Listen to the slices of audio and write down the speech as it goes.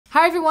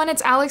Hi everyone,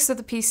 it's Alex at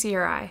the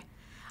PCRI.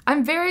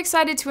 I'm very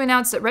excited to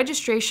announce that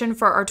registration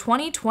for our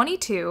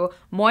 2022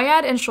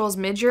 Moyad and Scholz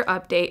Mid-Year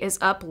update is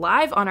up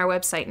live on our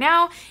website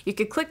now. You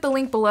could click the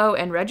link below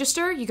and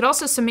register. You could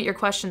also submit your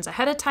questions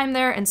ahead of time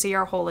there and see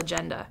our whole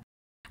agenda.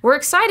 We're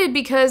excited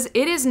because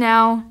it is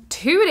now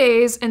 2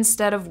 days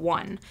instead of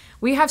 1.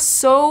 We have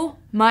so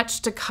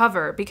much to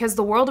cover because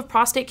the world of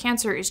prostate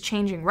cancer is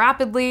changing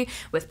rapidly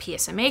with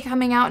PSMA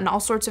coming out and all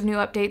sorts of new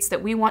updates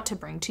that we want to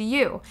bring to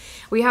you.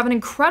 We have an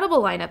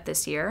incredible lineup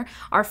this year.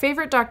 Our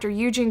favorite Dr.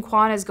 Eugene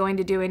Kwan is going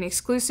to do an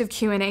exclusive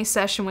Q&A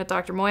session with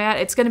Dr.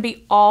 Moyad. It's going to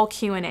be all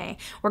Q&A.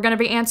 We're going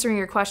to be answering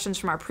your questions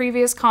from our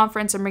previous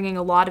conference and bringing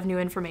a lot of new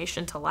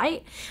information to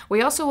light.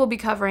 We also will be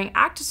covering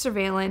active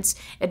surveillance,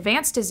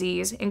 advanced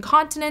disease,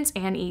 incontinence,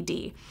 and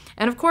ED.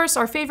 And of course,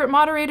 our favorite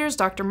moderators,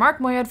 Dr. Mark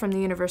Moyad from the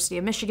University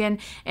of Michigan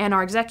and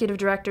our executive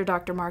director,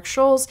 Dr. Mark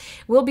Scholz,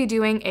 will be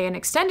doing an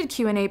extended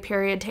Q&A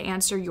period to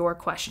answer your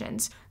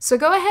questions. So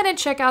go ahead and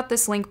check out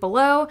this link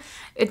below.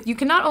 You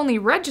can not only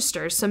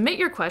register, submit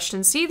your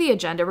questions, see the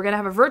agenda. We're going to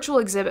have a virtual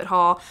exhibit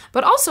hall,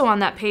 but also on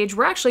that page,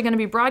 we're actually going to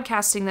be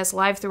broadcasting this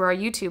live through our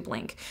YouTube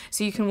link,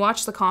 so you can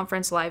watch the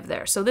conference live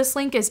there. So this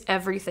link is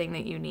everything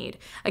that you need.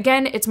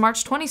 Again, it's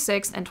March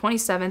 26th and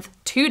 27th,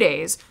 2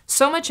 days.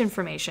 So much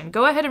information.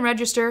 Go ahead and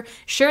register,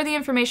 share the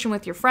information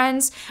with your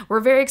friends. We're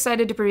very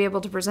excited to be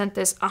able to present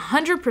this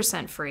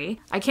 100%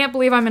 free. I can't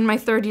believe I'm in my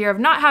 3rd year of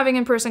not having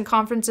in-person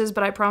conferences,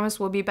 but I promise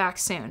we'll be back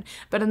soon.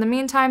 But in the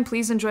meantime,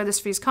 please enjoy this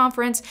free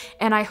conference,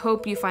 and I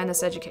hope you find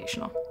this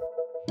educational.